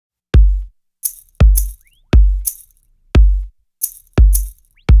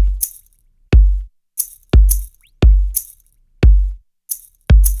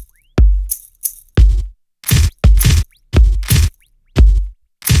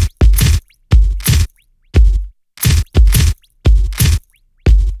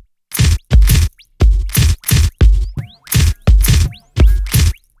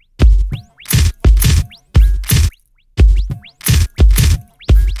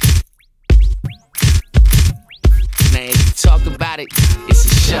about it, it's a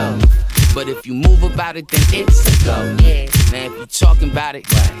show. But if you move about it, then it's a go. Yeah. Now if you talking about it,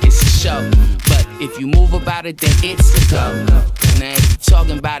 it's a show. But if you move about it, then it's a go. Now if you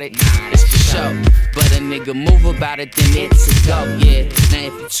talking about it, it's for show. But a nigga move about it, then it's a go. Yeah. Now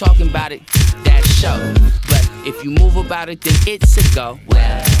if you talking about it, that's show. But if you move about it, then it's a go.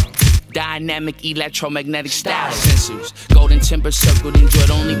 Well, dynamic electromagnetic style sensors, golden timber circled, enjoyed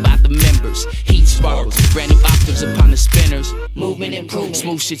only by the members. Heat sparkles, brand new octaves upon the spinners. Movement improved,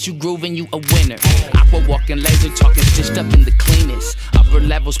 smooth shit, you grooving, you a winner. Aqua walking, laser talking, stitched up in the cleanest. Upper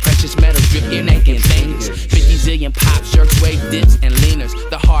levels, precious metals, drip your neck and fingers. 50 zillion pop, jerks, wave dips, and leaners.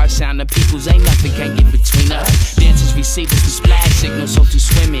 The hard sound of people's ain't nothing can get between us. Dancers, receivers, we splash signals, so to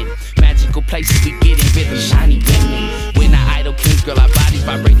swim in. Magical places we get in, rhythm, shiny women. When our idol kings, girl, our bodies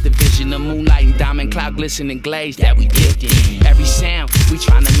vibrate the vision. The moonlight and diamond cloud glistening glaze that we dipped in. Every sound we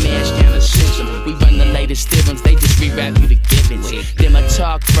tryna mash down the system. We run the latest theorems, they just rewrap you the givens. Them a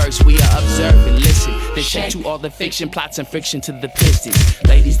talk first, we are observe and listen. Then check to all the fiction, plots and friction to the pistons.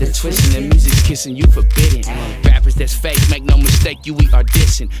 Ladies that twisting, the music's kissing, you forbidden. Rappers that's fake, make no mistake, you we are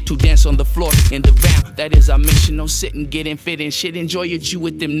dissing. To dance on the floor in the round, that is our mission. No sitting, getting fit and shit. Enjoy your Jew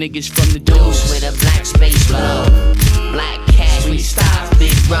with them niggas from the deuce. With a black space flow, black cash, we stop,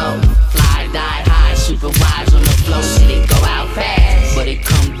 big roll. Fly, die high, super wise on the flow. See it go out fast, but it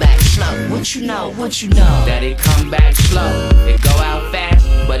come back slow. What you know, what you know? That it come back slow. It go out fast,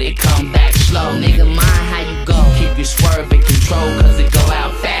 but it come back slow. Nigga, mind how you go. Keep your swerve in control, cause it go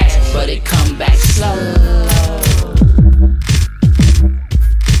out fast, but it come back slow.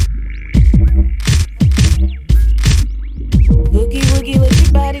 Woogie woogie with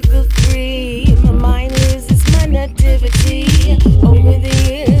your body feel free. My mind lives, it's my nativity. Over the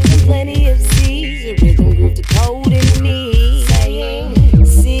years and plenty of seas, a rhythm groove to code in me. Saying,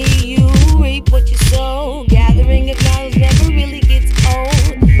 see you reap what you sow. Gathering of knowledge never really gets old.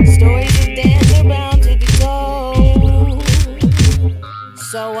 Stories of dance are bound to be told.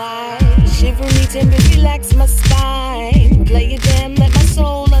 So I shiver me timber, relax my spine. Play a jam, let my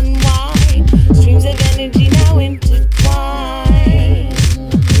soul unwind. Streams of energy now intertwine.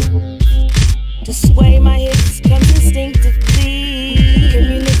 To sway my hips comes instinctively.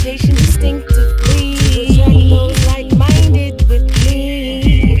 Communication distinctively. Attract those like-minded with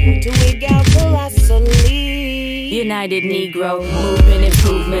me. To wig out colossally. United Negro, movement,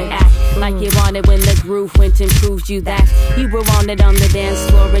 improvement, act like you wanted when the groove went and proved you that you were wanted on the dance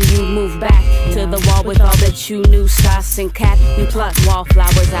floor and you moved back to the wall with all that you knew, sauce and cat. We plucked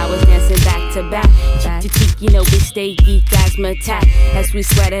wallflowers, I was dancing back to back. Cheek to cheek, you know we stay geek asthmatic. As we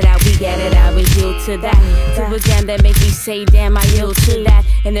sweat it out, we get it out, we yield to that. To a jam that make me say, damn, I yield to that.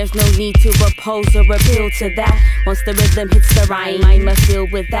 And there's no need to oppose or appeal to that. Once the rhythm hits the rhyme, I'm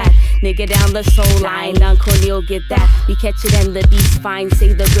filled with that. Nigga down the soul line, Uncle Neil get that. We catch it and the beats fine,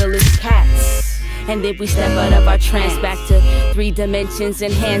 say the realest cats. And then we step out of our trance back to 3 dimensions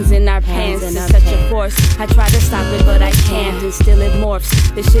and hands in our pants. It's such a force, I try to stop it but I can't. And still it morphs,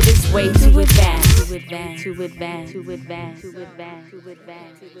 this shit is way too advanced. Too advanced, too advanced, too advanced, too advanced, too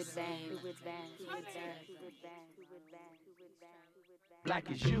advanced, too advanced, too advanced.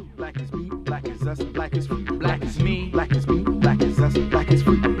 Black is you, black is me, black is us, black is free. Black is me, black is me, black is us, black is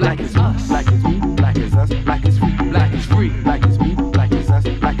free. Black is us, black is me, black is us, black is free. Black is free, black is me, black is us,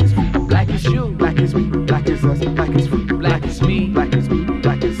 black is free. Black is you, black is me, black is us, black is free. Black is me, black is me,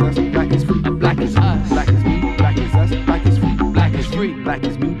 black is us, black is free. Black is us, black is me, black is us, black is free. Black is free, black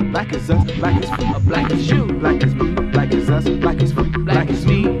is me, black is us, black is free. Black is you, black is me, black is us, black is free. Black is me,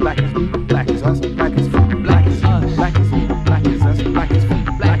 black is me, black is us, black is free. Black is us, black is me, black is us, black is free. Black is free, black is me, black is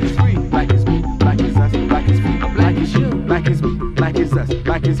us, black is free. Black is you, black is me, black is us,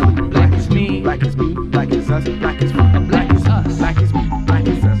 black is free. Black is me, black is me, black is us, black is free. Black is us, black is me, black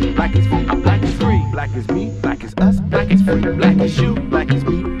is us, black is free. Black is free, black is me, black is us, black is free. Black is you, black is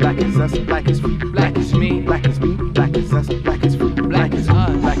me, black is us, black is free. Black is me, black is me, black is us, black is free. Black is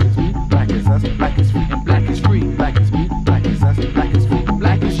us, black is me, black is us, black is free. And black is free, black is me, black is us, black is free.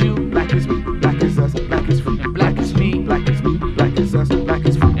 Black is you, black is me, black is us, black is free. And black is me, black is me, black is us, black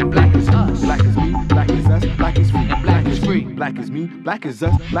is free. And black is us, black is me, black is us, black is free. And black is free, black is me, black is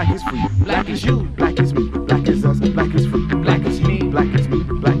us, black is free. Black is you, black is me,